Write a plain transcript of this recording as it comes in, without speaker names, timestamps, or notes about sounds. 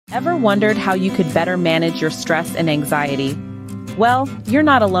Ever wondered how you could better manage your stress and anxiety? Well, you're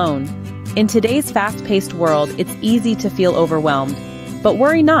not alone. In today's fast-paced world, it's easy to feel overwhelmed. But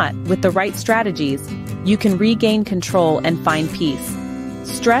worry not, with the right strategies, you can regain control and find peace.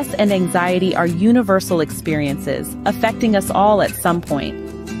 Stress and anxiety are universal experiences, affecting us all at some point.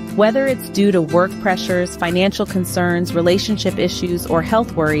 Whether it's due to work pressures, financial concerns, relationship issues, or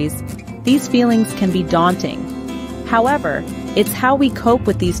health worries, these feelings can be daunting. However, it's how we cope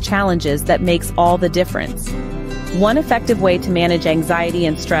with these challenges that makes all the difference. One effective way to manage anxiety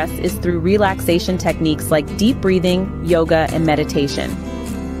and stress is through relaxation techniques like deep breathing, yoga, and meditation.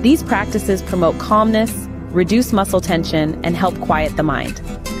 These practices promote calmness, reduce muscle tension, and help quiet the mind.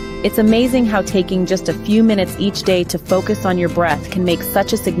 It's amazing how taking just a few minutes each day to focus on your breath can make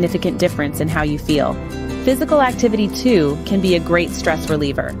such a significant difference in how you feel. Physical activity, too, can be a great stress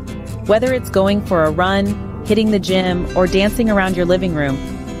reliever. Whether it's going for a run, hitting the gym, or dancing around your living room,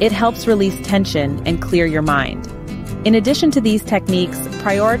 it helps release tension and clear your mind. In addition to these techniques,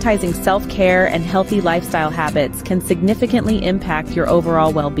 prioritizing self-care and healthy lifestyle habits can significantly impact your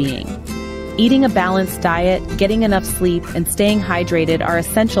overall well-being. Eating a balanced diet, getting enough sleep, and staying hydrated are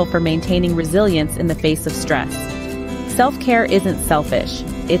essential for maintaining resilience in the face of stress. Self-care isn't selfish,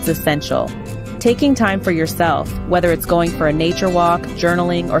 it's essential. Taking time for yourself, whether it's going for a nature walk,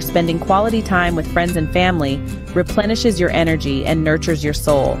 journaling, or spending quality time with friends and family, replenishes your energy and nurtures your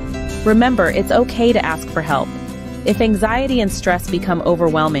soul. Remember, it's okay to ask for help. If anxiety and stress become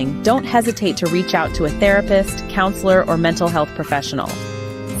overwhelming, don't hesitate to reach out to a therapist, counselor, or mental health professional.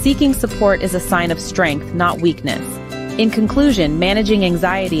 Seeking support is a sign of strength, not weakness. In conclusion, managing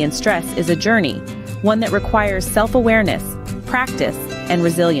anxiety and stress is a journey, one that requires self-awareness, practice, and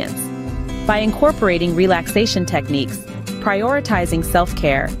resilience. By incorporating relaxation techniques, prioritizing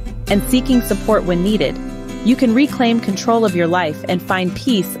self-care, and seeking support when needed, you can reclaim control of your life and find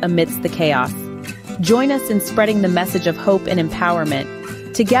peace amidst the chaos. Join us in spreading the message of hope and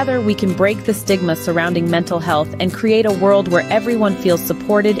empowerment. Together, we can break the stigma surrounding mental health and create a world where everyone feels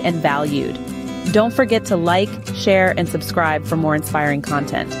supported and valued. Don't forget to like, share, and subscribe for more inspiring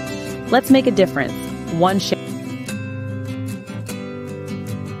content. Let's make a difference, one share